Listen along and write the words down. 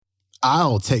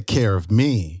I'll take care of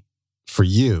me for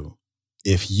you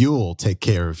if you'll take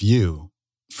care of you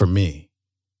for me.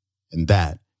 And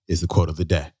that is the quote of the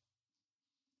day.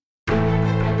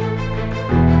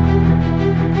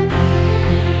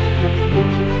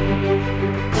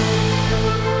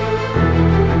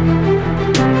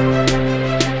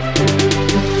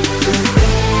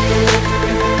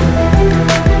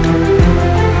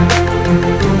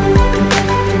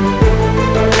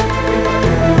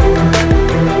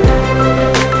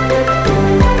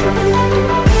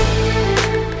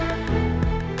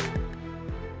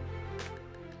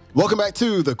 Welcome back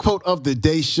to the Quote of the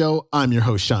Day show. I'm your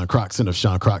host, Sean Croxton of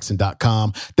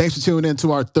SeanCroxton.com. Thanks for tuning in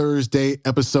to our Thursday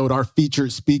episode. Our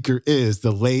featured speaker is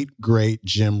the late, great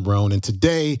Jim Rohn. And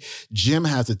today, Jim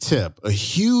has a tip, a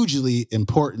hugely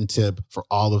important tip for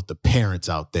all of the parents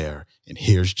out there. And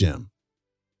here's Jim.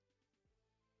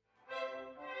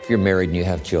 If you're married and you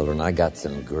have children, I got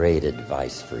some great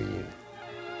advice for you.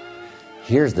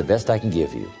 Here's the best I can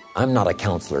give you. I'm not a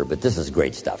counselor, but this is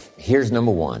great stuff. Here's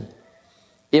number one.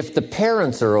 If the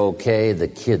parents are okay, the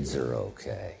kids are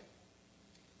okay.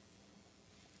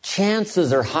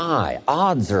 Chances are high,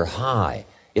 odds are high.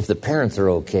 If the parents are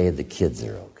okay, the kids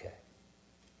are okay.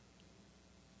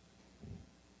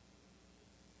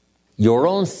 Your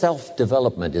own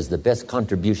self-development is the best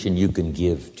contribution you can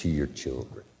give to your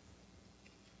children.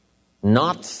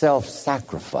 Not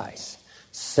self-sacrifice,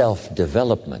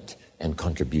 self-development and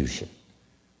contribution.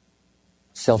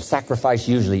 Self-sacrifice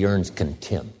usually earns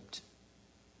contempt.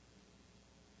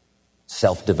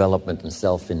 Self-development and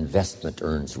self-investment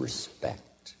earns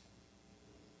respect.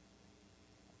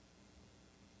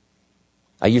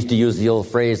 I used to use the old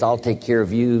phrase, I'll take care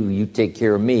of you, you take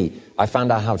care of me. I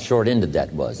found out how short-ended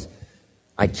that was.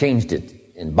 I changed it,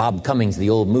 and Bob Cummings, the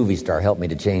old movie star, helped me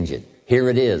to change it. Here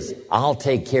it is, I'll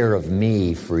take care of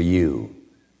me for you,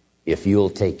 if you'll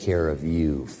take care of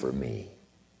you for me.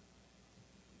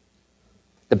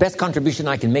 The best contribution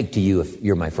I can make to you, if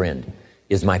you're my friend,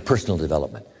 is my personal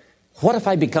development. What if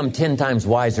I become 10 times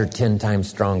wiser, 10 times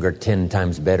stronger, 10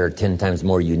 times better, 10 times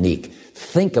more unique?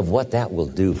 Think of what that will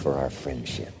do for our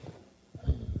friendship.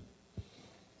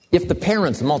 If the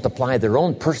parents multiply their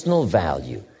own personal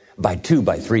value by 2,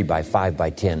 by 3, by 5, by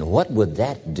 10, what would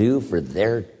that do for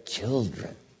their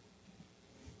children?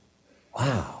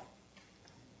 Wow.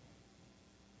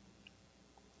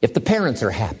 If the parents are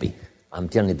happy, I'm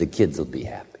telling you, the kids will be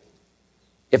happy.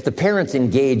 If the parents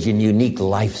engage in unique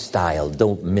lifestyle,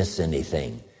 don't miss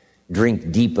anything.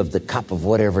 Drink deep of the cup of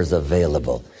whatever's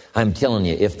available. I'm telling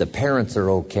you, if the parents are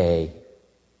okay,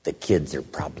 the kids are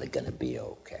probably going to be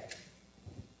okay.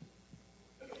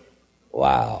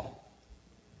 Wow.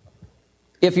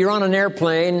 If you're on an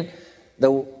airplane,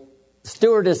 the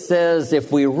stewardess says,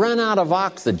 if we run out of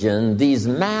oxygen, these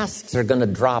masks are going to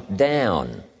drop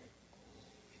down.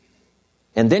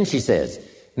 And then she says,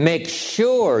 make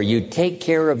sure you take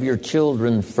care of your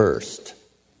children first.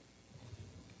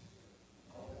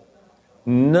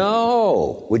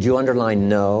 No. Would you underline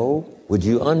no? Would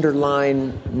you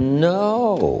underline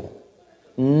no?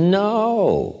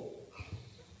 No.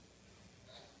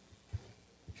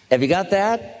 Have you got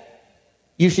that?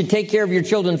 You should take care of your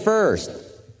children first.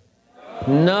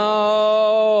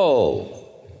 No.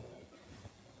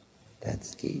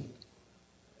 That's key.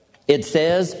 It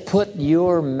says, put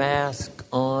your mask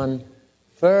on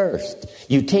first.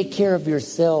 You take care of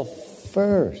yourself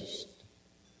first.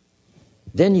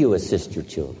 Then you assist your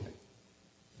children.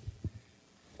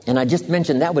 And I just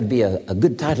mentioned that would be a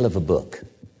good title of a book,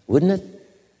 wouldn't it?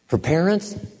 For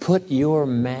parents, put your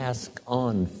mask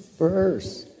on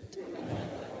first.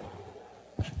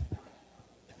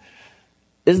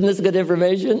 Isn't this good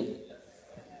information?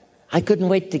 I couldn't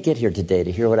wait to get here today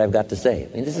to hear what I've got to say.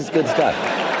 I mean, this is good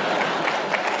stuff.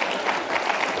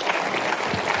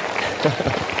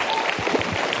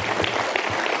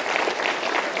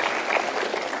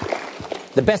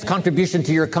 The best contribution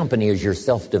to your company is your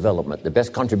self-development. The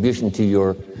best contribution to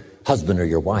your husband or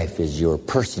your wife is your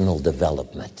personal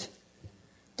development.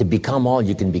 To become all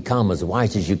you can become, as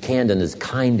wise as you can and as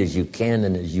kind as you can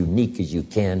and as unique as you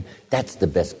can, that's the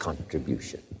best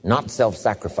contribution. Not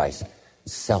self-sacrifice,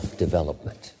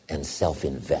 self-development and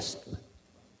self-investment.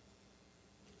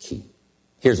 Key.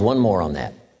 Here's one more on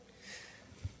that.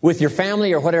 With your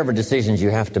family or whatever decisions you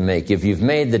have to make, if you've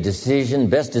made the decision,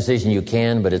 best decision you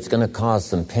can, but it's going to cause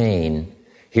some pain,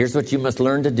 here's what you must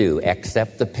learn to do.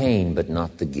 Accept the pain, but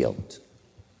not the guilt.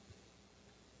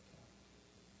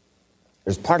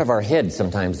 There's part of our head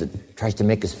sometimes that tries to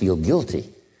make us feel guilty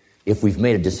if we've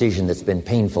made a decision that's been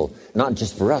painful, not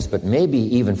just for us, but maybe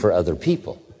even for other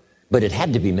people. But it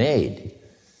had to be made.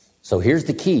 So here's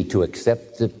the key to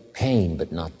accept the pain,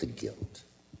 but not the guilt.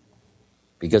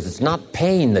 Because it's not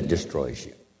pain that destroys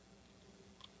you.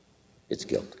 It's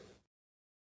guilt.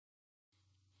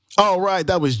 All right,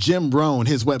 that was Jim Rohn.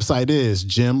 His website is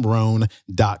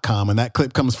jimrohn.com. And that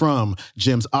clip comes from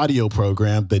Jim's audio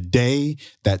program, The Day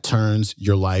That Turns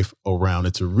Your Life Around.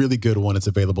 It's a really good one. It's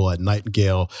available at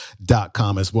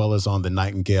nightingale.com as well as on the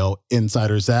Nightingale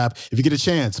Insiders app. If you get a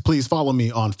chance, please follow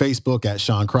me on Facebook at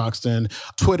Sean Croxton,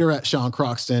 Twitter at Sean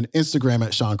Croxton, Instagram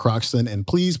at Sean Croxton. And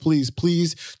please, please,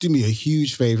 please do me a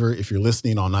huge favor. If you're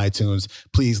listening on iTunes,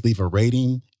 please leave a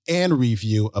rating and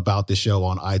review about the show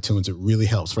on iTunes. It really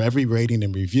helps. For every rating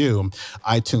and review,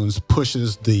 iTunes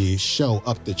pushes the show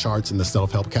up the charts in the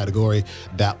self-help category.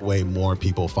 That way more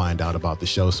people find out about the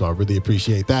show. So I really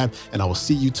appreciate that. And I will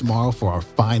see you tomorrow for our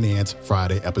Finance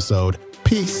Friday episode.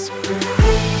 Peace.